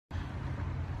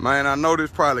Man, I know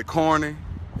this probably corny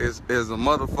as a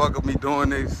motherfucker me doing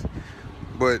this,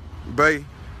 but bae,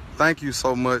 thank you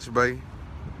so much, bae.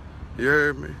 You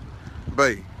heard me?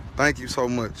 Bae, thank you so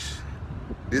much.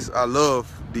 I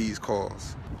love these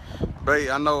cars.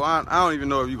 Bae, I know I don't even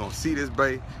know if you're gonna see this,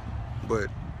 bae, but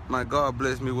my God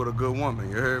bless me with a good woman,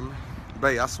 you heard me?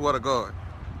 Bae, I swear to God.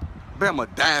 Bae, I'ma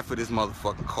die for this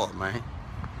motherfucking car, man.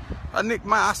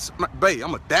 Bae,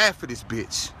 I'ma die for this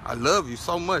bitch. I love you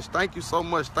so much. Thank you so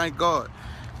much. Thank God.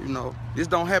 You know, this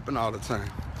don't happen all the time.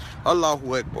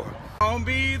 Allahu Akbar. I'll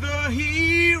be the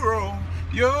hero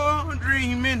you're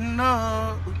dreaming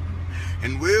of,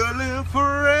 and we'll live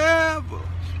forever,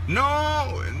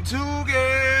 knowing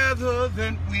together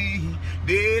that we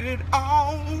did it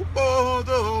all for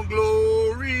the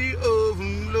glory of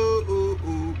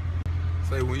love.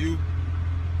 Say, when you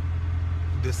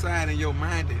decide in your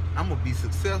mind that I'm gonna be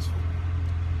successful,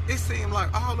 it seemed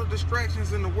like all the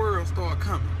distractions in the world start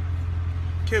coming.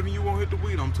 Kevin, you won't hit the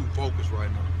weed? I'm too focused right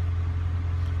now.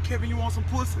 Kevin, you want some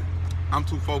pussy? I'm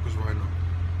too focused right now.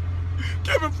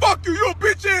 Kevin, fuck you, you a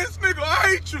bitch ass nigga, I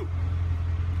hate you.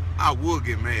 I would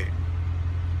get mad,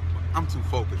 but I'm too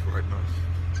focused right now.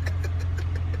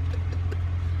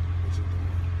 What you doing?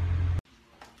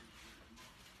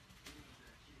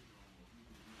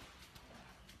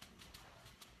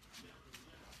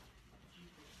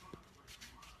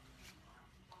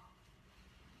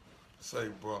 Say,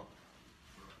 bro,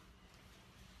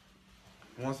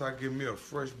 once I give me a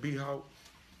fresh B-Hawk,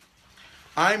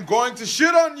 I'm going to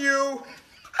shit on you.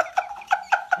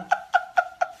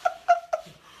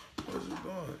 What's it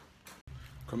doing?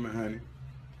 Come here, honey.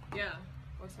 Yeah.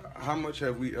 What's up? How much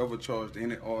have we ever charged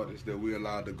any artist that we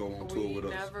allowed to go on tour with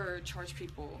us? We never charge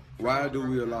people. Why do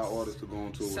we allow artists to go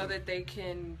on tour with us? So that they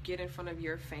can get in front of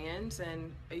your fans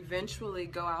and eventually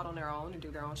go out on their own and do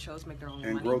their own shows, make their own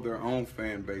money. And grow their own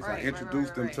fan base. Right, I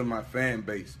introduced them to my fan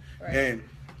base. Right.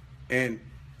 And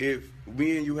if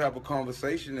me and you have a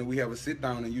conversation and we have a sit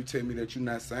down and you tell me that you're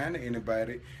not signing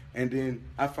anybody, and then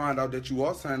I find out that you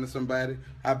are signing somebody,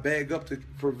 I bag up to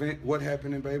prevent what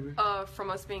happening, baby?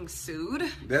 From us being sued.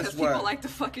 That's why. People like to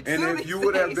fucking sue. And if you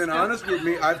would have been honest with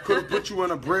me, I could have put you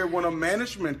in a breadwinner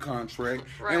management contract,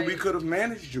 and we could have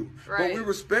managed you. But we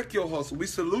respect your hustle. We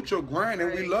salute your grind,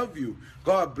 and we love you.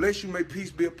 God bless you. May peace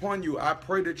be upon you. I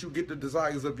pray that you get the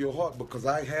desires of your heart, because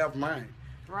I have mine.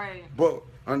 Right. But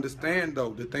understand,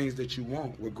 though, the things that you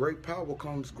want. With great power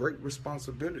comes great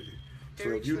responsibility. So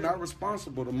if you're not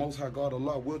responsible, the Most High God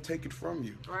Allah will take it from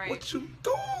you. Right. What you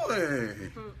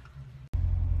doing?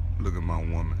 Look at my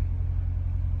woman.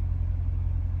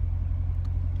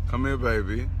 Come here,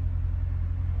 baby.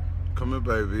 Come here,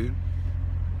 baby.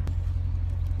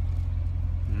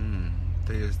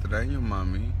 Te extraño,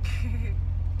 mami.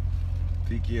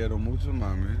 Te quiero mucho,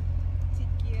 mami. Te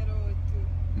quiero tú.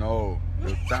 No,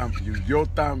 yo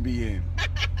también.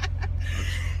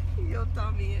 Yo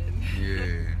también.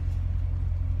 Yeah.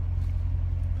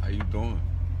 How you doing?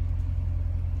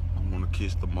 I want to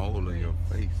kiss the mole in your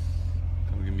face.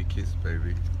 Come give me a kiss,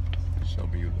 baby. Show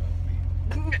me you love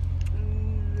me.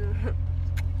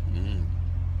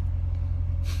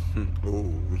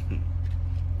 Oh.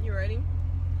 You ready?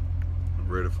 I'm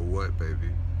ready for what,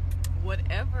 baby?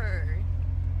 Whatever.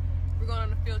 We're going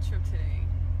on a field trip today.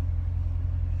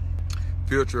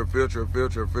 Field trip.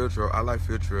 I like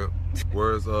field trip.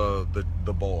 Where's the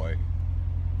boy?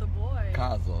 The boy?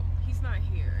 Kaza. He's not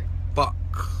here. Fuck.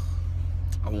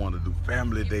 I want to do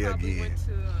family day again. Went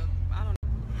to, I don't know.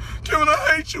 Kevin,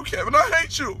 I hate you, Kevin. I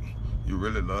hate you. You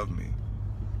really love me.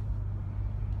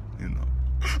 You know.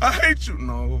 I hate you.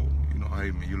 No, you don't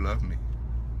hate me. You love me.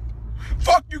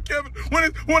 Fuck you, Kevin.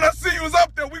 When I see you is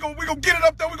up there, we gonna get it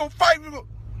up there. We gonna fight.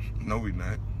 No, we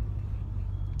not.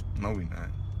 No, we not.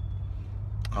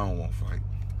 I don't want to fight.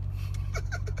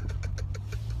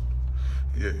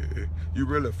 Yeah, you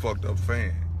really a fucked up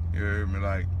fan. You hear me?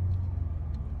 Like,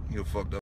 you a fucked up.